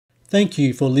Thank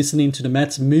you for listening to the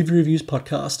Matt's Movie Reviews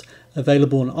podcast,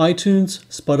 available on iTunes,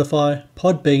 Spotify,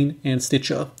 Podbean, and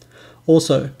Stitcher.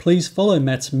 Also, please follow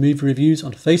Matt's Movie Reviews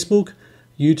on Facebook,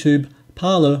 YouTube,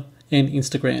 Parler, and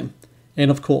Instagram. And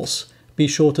of course, be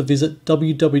sure to visit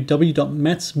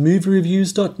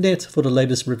www.mattsmoviereviews.net for the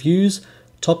latest reviews,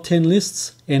 top 10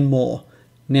 lists, and more.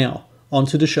 Now, on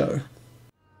to the show.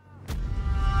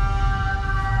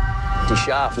 Too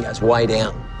sharp, he goes way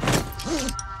down.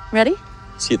 Ready?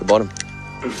 See you at the bottom.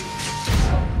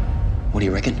 What do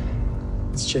you reckon?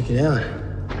 Let's check it out.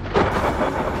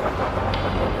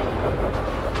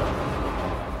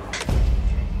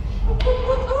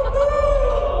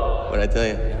 What'd I tell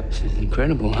you? This is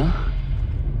incredible, huh?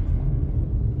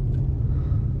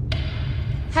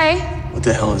 Hey. What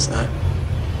the hell is that?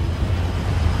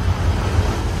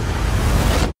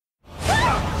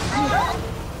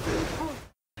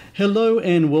 Hello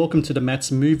and welcome to the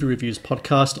Matt's Movie Reviews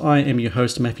podcast. I am your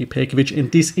host, Matthew Pejkovic,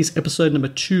 and this is episode number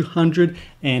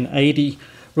 280.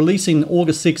 Releasing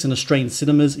August 6 in Australian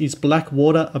cinemas is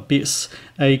Blackwater Abyss,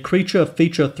 a creature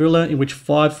feature thriller in which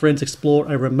 5 friends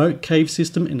explore a remote cave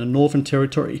system in the Northern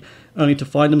Territory, only to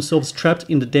find themselves trapped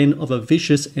in the den of a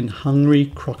vicious and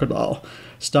hungry crocodile.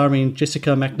 Starring Jessica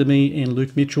McNamee and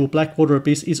Luke Mitchell, Blackwater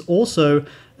Abyss is also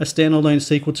a standalone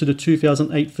sequel to the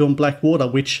 2008 film Blackwater,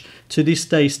 which to this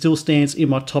day still stands in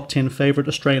my top 10 favourite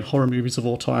Australian horror movies of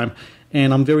all time.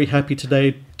 And I'm very happy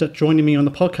today that joining me on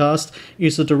the podcast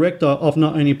is the director of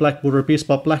not only Blackwater Abyss,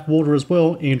 but Blackwater as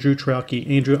well, Andrew Traucki.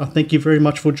 Andrew, I thank you very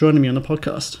much for joining me on the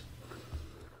podcast.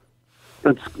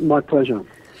 It's my pleasure.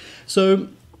 So,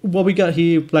 what we got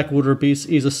here, Blackwater Abyss,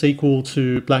 is a sequel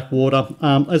to Blackwater.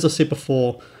 As I said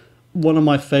before, one of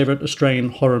my favourite Australian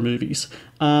horror movies.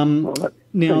 Now,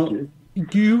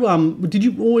 did you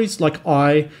always, like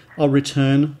I'll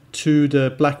return to the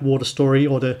Blackwater story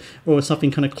or something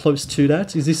kind of close to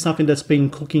that? Is this something that's been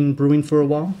brewing for a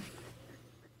while?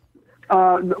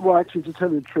 Well, actually, to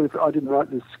tell you the truth, I didn't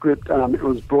write this script. It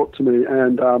was brought to me,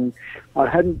 and I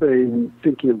hadn't been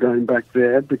thinking of going back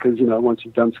there because, once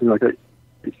you've done something like that,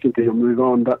 you think you'll move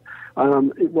on. But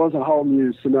it was a whole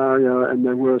new scenario, and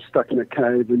they were stuck in a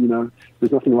cave, and,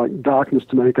 there's nothing like darkness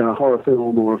to make a horror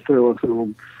film or a thriller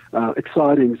film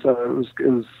exciting. So it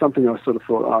was something I sort of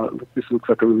thought, this looks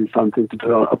like a really fun thing to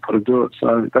do. I've got to do it.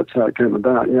 So that's how it came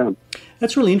about, yeah.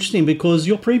 That's really interesting because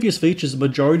your previous features, the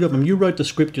majority of them, you wrote the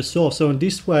script yourself. So in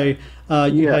this way,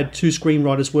 you had 2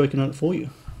 screenwriters working on it for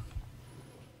you.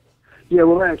 Yeah,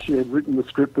 well, they actually had written the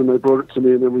script and they brought it to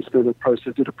me, and then we did a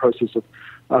process of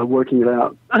working it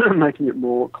out, making it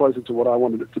more closer to what I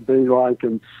wanted it to be like,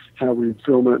 and how we'd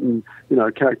film it, and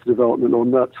character development,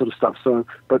 and that sort of stuff. So,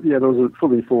 but yeah, there was a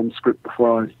fully formed script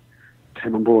before I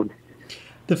came on board.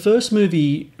 The first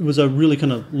movie was a really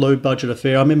kind of low budget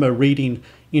affair. I remember reading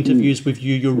interviews with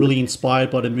you. You're really inspired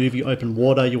by the movie Open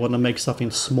Water. You want to make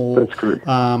something small. That's correct.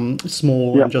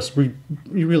 Small and just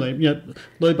really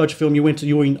low budget film. You were in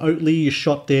Oatley. You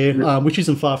shot there, which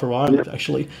isn't far from Ireland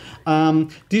actually.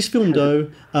 This film though,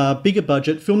 bigger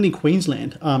budget, filmed in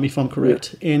Queensland, if I'm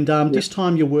correct. And this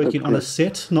time you're working on a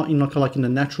set, not in like in the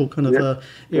natural kind of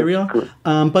area.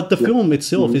 But the film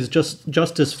itself is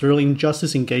just as thrilling, just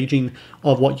as engaging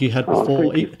of what you had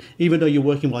before, even though you're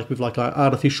working with an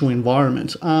artificial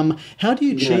environment. How do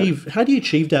you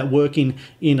achieve that working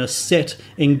in a set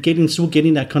and still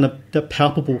getting that kind of that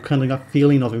palpable kind of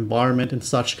feeling of environment and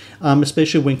such,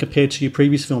 especially when compared to your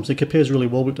previous films? It compares really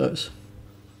well with those.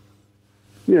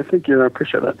 Yeah, thank you. I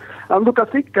appreciate that. Look, I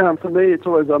think for me, it's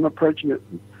always I'm approaching it.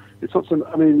 It's not so.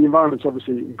 I mean, the environment's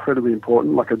obviously incredibly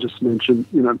important. Like I just mentioned,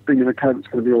 being in a cave, it's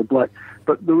going to be all black.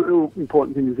 But the real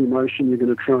important thing is the emotion you're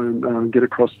going to try and get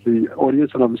across the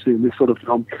audience. And obviously, in this sort of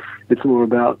film, it's more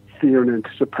about fear and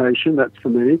anticipation. That's for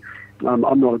me. I'm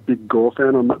not a big gore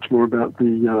fan. I'm much more about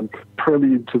the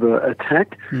prelude to the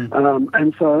attack.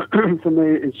 And so, for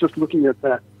me, it's just looking at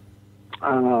that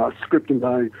script and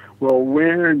going, well,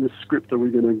 where in the script are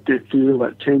we going to feel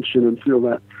that tension and feel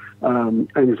that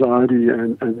anxiety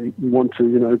and want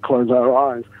to, close our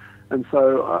eyes? And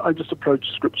so I just approach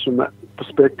scripts from that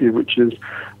perspective, which is,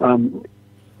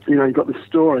 you've got this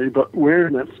story, but where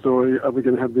in that story are we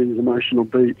going to have these emotional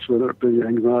beats, whether it be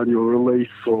anxiety or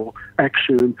relief or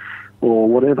action or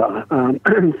whatever?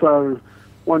 And so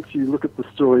once you look at the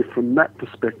story from that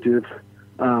perspective,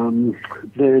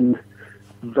 then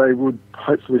they would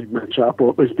hopefully match up,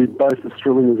 or at least be both as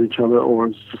thrilling as each other or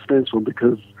as suspenseful,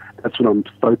 because that's what I'm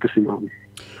focusing on.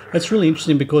 That's really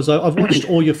interesting because I've watched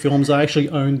all your films. I actually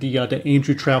own the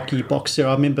Andrew Traucki box set.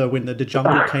 I remember when the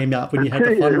Jungle came out, when you had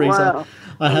the fundraiser. Wow.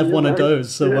 I have one of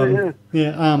those. So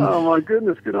oh my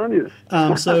goodness, good on you.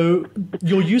 So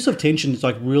your use of tension is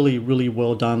like really, really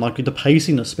well done. Like the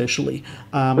pacing, especially.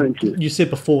 Thank you. You said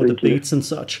before the beats and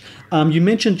such. You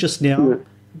mentioned just now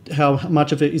how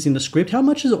much of it is in the script. How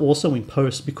much is it also in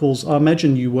post? Because I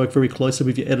imagine you work very closely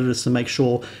with your editors to make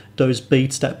sure those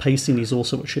beats, that pacing, is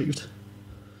also achieved.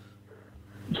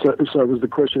 So was the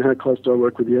question, how close do I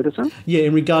work with the editor? Yeah,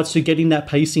 in regards to getting that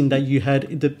pacing that you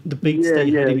had, the beats that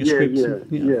you had in your scripts.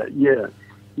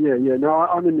 No,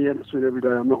 I'm in the edit suite every day.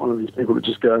 I'm not one of these people that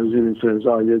just goes in and says,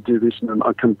 oh, yeah, do this, and then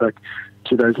I come back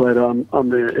 2 days later. I'm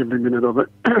there every minute of it.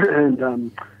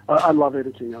 And I love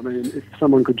editing. I mean, if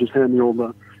someone could just hand me all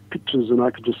the pictures and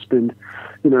I could just spend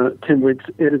 10 weeks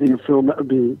editing a film, that would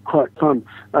be quite fun,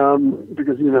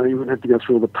 because you wouldn't have to go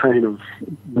through all the pain of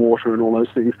water and all those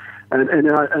things.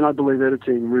 And I believe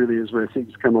editing really is where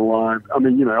things come alive. I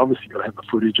mean, obviously you've got to have the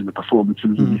footage and the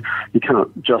performances. And you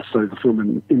can't just show the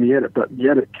film in the edit, but the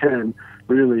edit can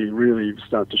really, really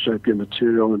start to shape your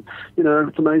material. And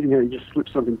it's amazing how you just slip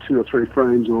something 2 or 3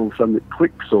 frames and all of a sudden it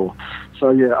clicks. You're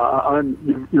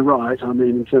right. I mean,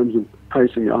 in terms of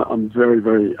pacing, I'm very,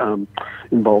 very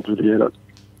involved with the edit.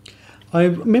 I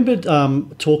remember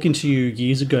talking to you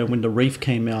years ago when the Reef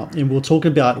came out, and we were talking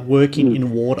about working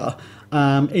in water.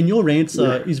 And your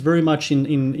answer is very much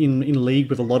in league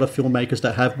with a lot of filmmakers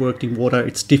that have worked in water.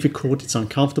 It's difficult, it's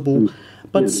uncomfortable.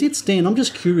 But since then, I'm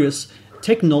just curious,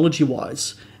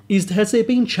 technology-wise, has there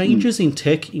been changes in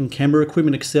tech, in camera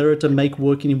equipment, etc., to make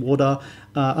working in water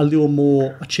a little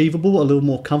more achievable, a little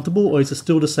more comfortable, or is it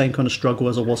still the same kind of struggle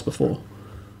as it was before?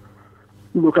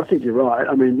 Look, I think you're right.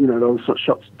 I mean, there were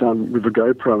shots done with a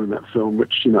GoPro in that film,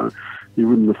 which, you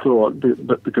wouldn't have thought,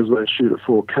 but because they shoot at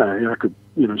 4K, I could,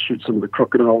 shoot some of the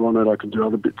crocodile on it. I could do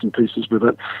other bits and pieces with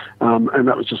it, and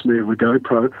that was just me with a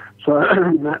GoPro. So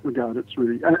in that regard, it's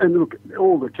really, and look,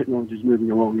 all the technology is moving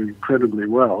along incredibly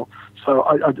well. So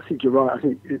I think you're right. I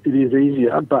think it is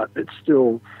easier, but it's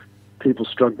still people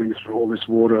struggling through all this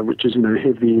water, which is,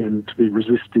 heavy and to be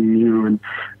resisting you. And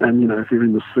if you're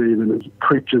in the sea, then there's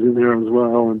creatures in there as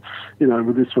well. And,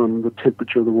 with this one, the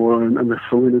temperature of the water and the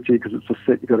salinity, because it's a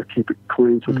set, you've got to keep it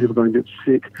clean so people don't get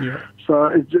sick. Yeah. So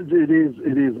it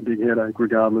is a big headache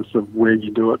regardless of where you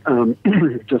do it. And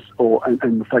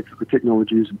the fact that the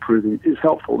technology is improving is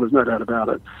helpful. There's no doubt about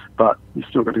it. But you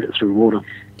still got to get through water.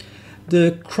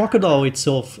 The crocodile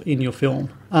itself in your film,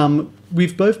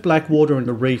 with both Blackwater and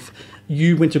the Reef,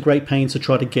 you went to great pains to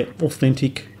try to get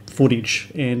authentic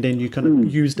footage, and then you kind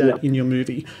of use that in your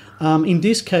movie. In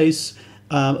this case,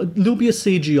 there'll be a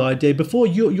CGI there. Before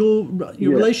your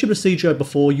relationship with CGI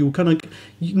before, you were kind of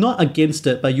not against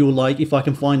it, but you were like, if I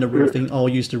can find a real thing, I'll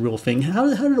use the real thing. How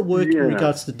did it work in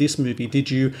regards to this movie? Did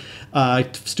you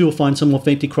still find some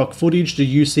authentic croc footage? Did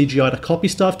you use CGI to copy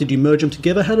stuff? Did you merge them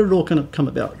together? How did it all kind of come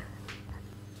about?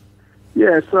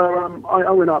 Yeah, so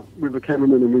I went up with a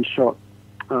cameraman and we shot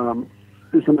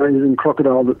this amazing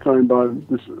crocodile that's owned by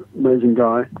this amazing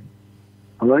guy.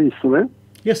 Hello, you still there?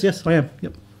 Yes, I am.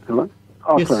 Yep. Hello?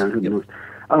 Oh, yes. sorry. Yep.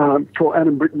 Called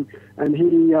Adam Britton, and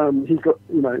he's got,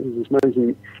 he's this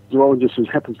amazing zoologist who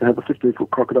happens to have a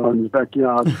 15-foot crocodile in his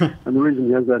backyard, and the reason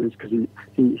he has that is because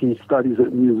he studies it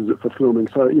and uses it for filming.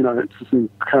 So, it's this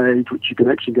cage which you can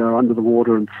actually go under the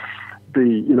water and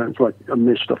be, it's like a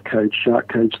meshed-off cage,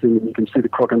 shark cage thing, and you can see the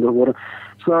croc under the water.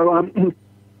 So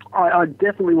I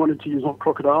definitely wanted to use on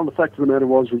crocodile. The fact of the matter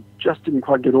was we just didn't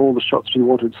quite get all the shots we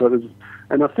wanted. So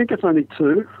and I think it's only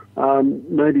 2,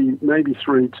 maybe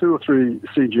 3, 2 or 3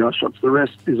 CGI shots. The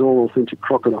rest is all authentic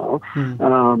crocodile.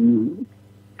 And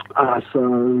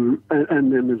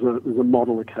then there's a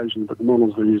model occasionally, but the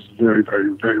models are used very,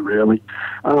 very, very rarely.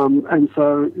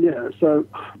 So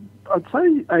I'd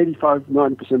say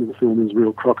 85-90% of the film is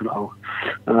real crocodile,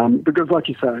 because, like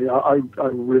you say, I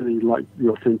really like the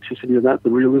authenticity of that. The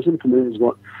realism for me is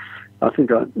what I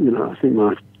think. I think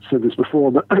I've said this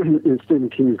before, but Stephen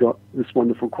King's got this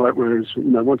wonderful quote where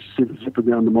once you see the zipper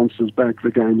down the monster's back,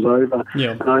 the game's over.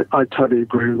 Yeah. And I totally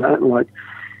agree with that. Like,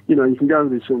 you can go to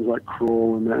these films like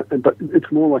Crawl and that, but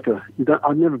it's more like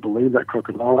I've never believed that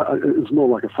crocodile. It's more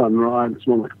like a fun ride. It's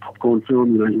more like a popcorn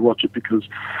film. You watch it because,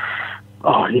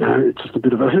 it's just a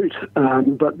bit of a hoot.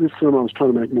 But this film I was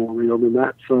trying to make more real than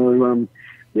that. So,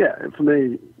 for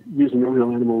me, using a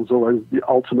real animal is always the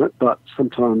ultimate, but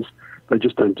sometimes they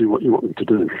just don't do what you want them to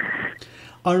do.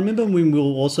 I remember when we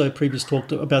also previously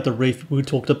talked about the Reef, we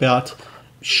talked about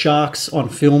sharks on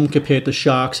film compared to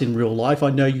sharks in real life. I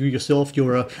know you yourself,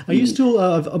 are you still,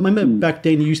 I remember back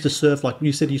then you used to surf, like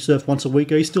you said you surf once a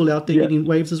week. Are you still out there eating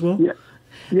waves as well?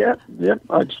 Yeah,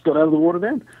 I just got out of the water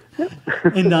then.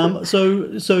 And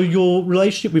so your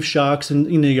relationship with sharks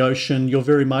in the ocean, you're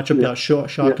very much about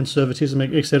shark conservatism,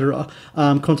 etc.,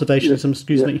 conservationism.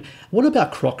 Excuse me. What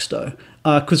about crocs, though?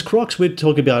 Because crocs, we're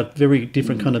talking about very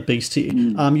different kind of beast here.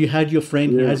 You had your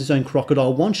friend who has his own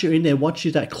crocodile. Once you're in there, once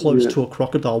you're that close to a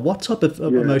crocodile, what type of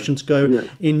emotions go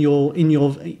in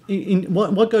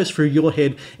what goes through your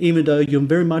head? Even though you're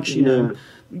very much,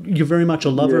 you're very much a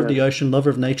lover of the ocean, lover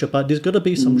of nature, but there's got to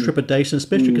be some trepidation,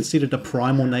 especially considering the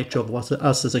primal nature of us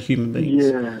as a human beings.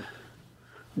 Yeah.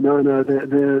 No,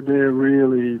 they're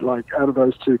really, like, out of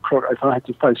those two, if I had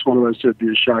to face one of those two, it'd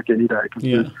be a shark any day.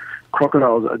 Because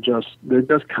crocodiles they're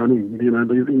just cunning. You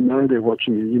know they're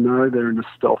watching you. You know they're in a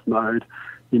stealth mode.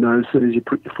 You know, as soon as you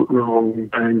put your foot wrong,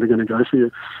 bang, they're going to go for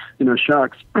you. You know,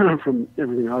 sharks, from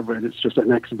everything I've read, it's just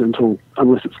an accidental,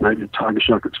 unless it's maybe a tiger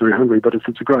shark that's very hungry, but if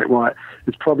it's a great white,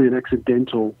 it's probably an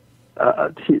accidental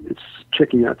hit. It's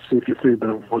checking out to see if you're food, but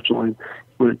unfortunately,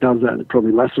 when it does that, it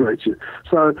probably lacerates you.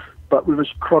 So, but with a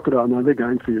crocodile, no, they're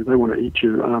going for you. They want to eat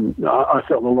you. I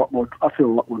feel a lot more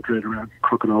dread around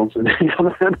crocodiles than any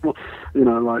other animal. You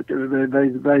know, like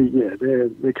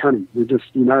they're cunning. They just,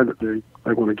 you know, that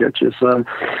they want to get you. So,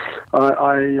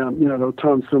 there were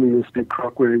times filming this big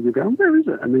croc where you go, where is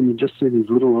it? And then you just see these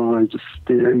little eyes just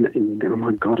staring at you, and you go, oh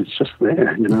my God, it's just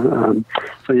there. You know.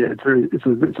 So yeah, it's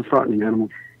a frightening animal.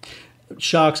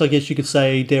 Sharks, I guess you could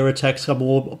say, their attacks are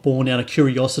more born out of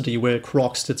curiosity, where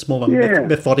crocs, it's more of a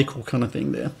methodical kind of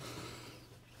thing there.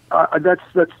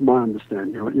 That's my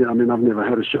understanding. Yeah, I mean, I've never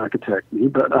had a shark attack me,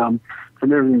 but from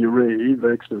everything you read, the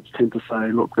experts tend to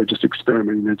say, look, they're just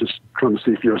experimenting. They're just trying to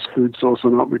see if you're a food source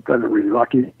or not. They don't really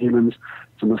like humans.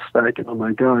 It's a mistake, and on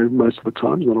they go most of the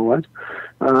time, not always.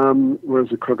 Whereas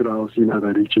the crocodiles, you know,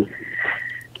 they'd eat you.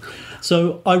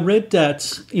 So I read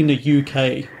that in the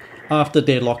UK, after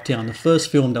their lockdown, the first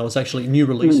film that was actually a new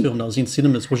release film that was in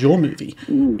cinemas was your movie.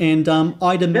 And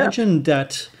I'd imagine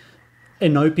that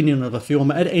an opening of a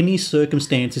film at any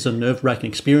circumstance is a nerve-wracking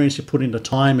experience. You put in the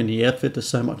time and the effort. There's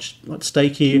so much at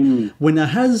stake here. When it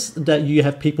has that, you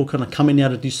have people kind of coming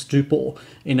out of this stupor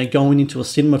and they're going into a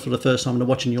cinema for the first time and they're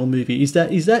watching your movie. Is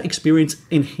that experience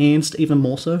enhanced even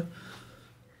more so?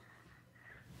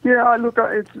 Yeah, look,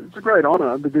 it's a great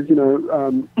honour because, you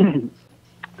know,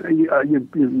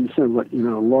 you sound like you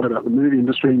know a lot about the movie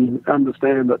industry, and you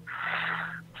understand that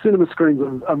cinema screens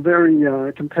are very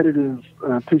competitive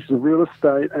pieces of real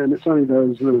estate, and it's only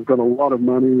those that have got a lot of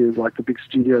money, like the big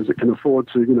studios, that can afford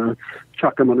to, you know,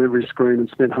 chuck them on every screen and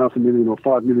spend $500,000 or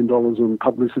 $5 million on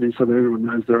publicity so that everyone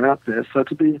knows they're out there. So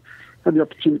to have the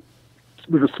opportunity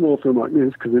with a small film like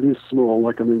this, because it is small,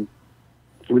 like, I mean,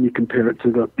 when you compare it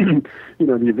to the, you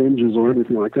know, the Avengers or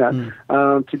anything like that,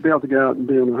 to be able to go out and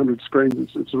be on 100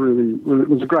 screens, it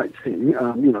was a great thing.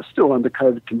 You know, still under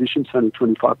COVID conditions, only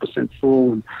 25%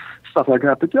 full and stuff like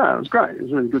that. But yeah, it was great. It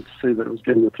was really good to see that it was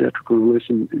getting a theatrical release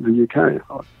in the UK.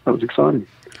 That was exciting.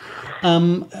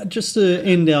 Just to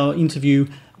end our interview,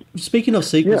 speaking of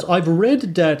sequels, I've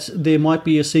read that there might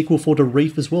be a sequel for The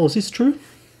Reef as well. Is this true?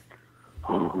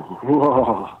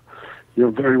 Oh,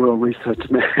 you're very well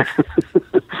researched, man.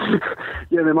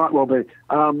 Yeah, there might well be.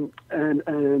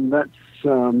 And that's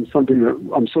something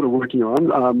that I'm sort of working on.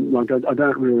 I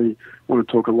don't really want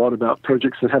to talk a lot about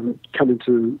projects that haven't come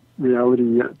into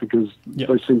reality yet because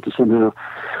they seem to somehow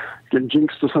get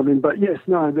jinxed or something. But yes,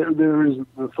 no, there is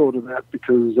a thought of that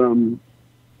because,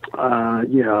 I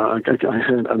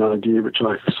had an idea which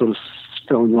I sort of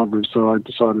fell in love with, so I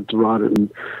decided to write it, and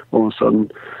all of a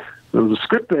sudden there was a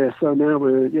script there, so now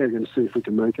we're going to see if we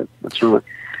can make it. That's right.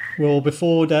 Well,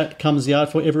 before that comes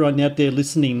out, for everyone out there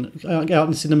listening, out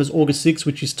in cinemas August 6th,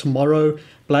 which is tomorrow,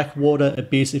 Blackwater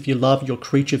Abyss. If you love your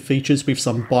creature features with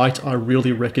some bite, I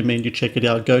really recommend you check it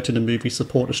out. Go to the movie,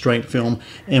 support Australian film,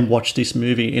 and watch this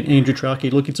movie. And Andrew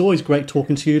Traucki, look, it's always great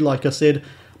talking to you. Like I said,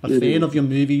 a fan of your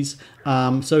movies.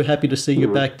 So happy to see you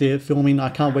back there filming. I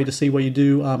can't wait to see what you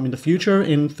do in the future,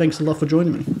 and thanks a lot for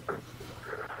joining me.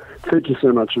 Thank you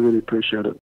so much. I really appreciate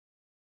it.